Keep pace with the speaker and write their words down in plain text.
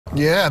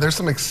Yeah, there's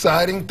some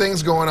exciting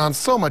things going on,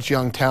 so much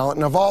young talent.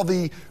 And of all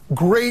the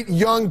great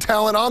young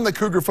talent on the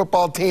Cougar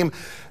football team,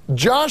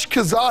 Josh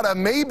Quezada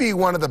may be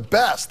one of the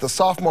best. The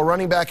sophomore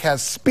running back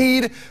has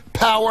speed,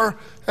 power,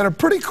 and a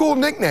pretty cool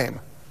nickname.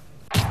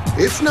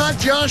 It's not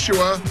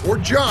Joshua or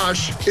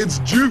Josh, it's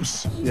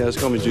Juice. Yeah, just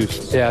call me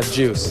Juice. Yeah, it's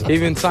Juice. He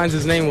even signs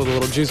his name with a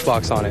little juice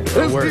box on it.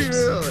 It works.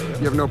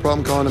 You have no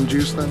problem calling him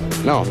Juice then?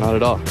 No, not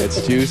at all.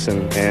 It's Juice,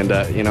 and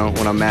you know,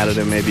 when I'm mad at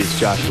him, maybe it's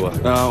Joshua.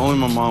 Only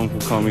my mom will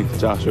call me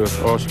Joshua,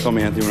 or she'll call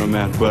me Anthony when I'm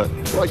mad, but...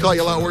 Well, I call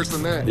you a lot worse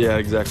than that. Yeah,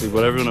 exactly,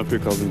 but everyone up here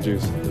calls me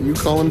Juice. You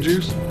call him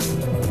Juice?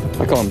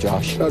 I call him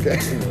Josh. Okay.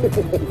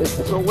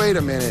 So wait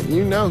a minute,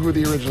 you know who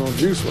the original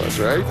Juice was,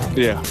 right?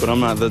 Yeah, but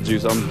I'm not the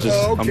Juice, I'm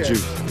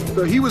Juice.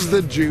 So he was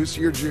the Juice,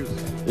 you're Juice.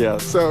 Yeah.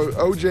 So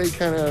OJ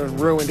kind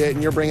of ruined it,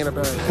 and you're bringing it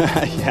back.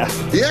 Yeah.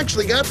 He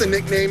actually got the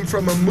nickname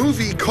from a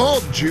movie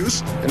called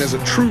Juice, and as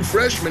a true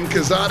freshman,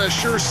 Quezada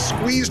sure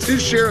squeezed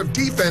his share of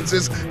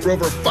defenses for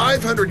over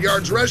 500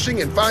 yards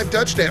rushing and 5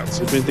 touchdowns.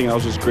 If anything, I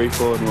was just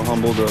grateful and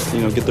humbled to,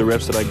 you know, get the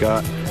reps that I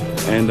got.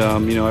 And,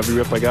 you know, every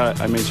rep I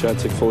got, I made sure I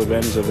took full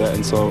advantage of that.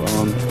 And so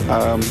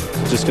I'm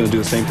just going to do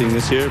the same thing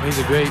this year. He's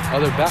a great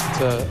other back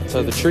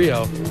to the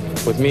trio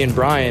with me and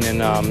Brian.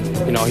 And,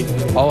 you know,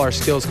 all our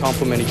skills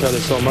complement each other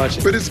so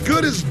much. But as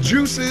good as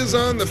Juice is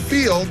on the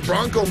field,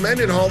 Bronco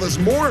Mendenhall is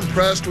more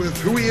impressed with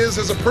who he is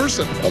as a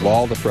person. Of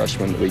all the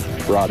freshmen we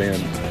brought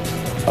in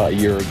a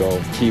year ago,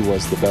 he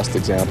was the best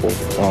example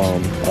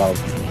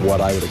of what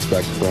I would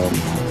expect from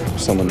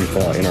someone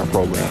in our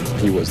program.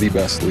 He was the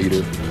best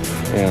leader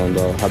and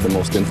had the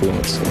most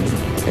influence,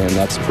 and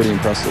that's pretty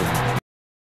impressive.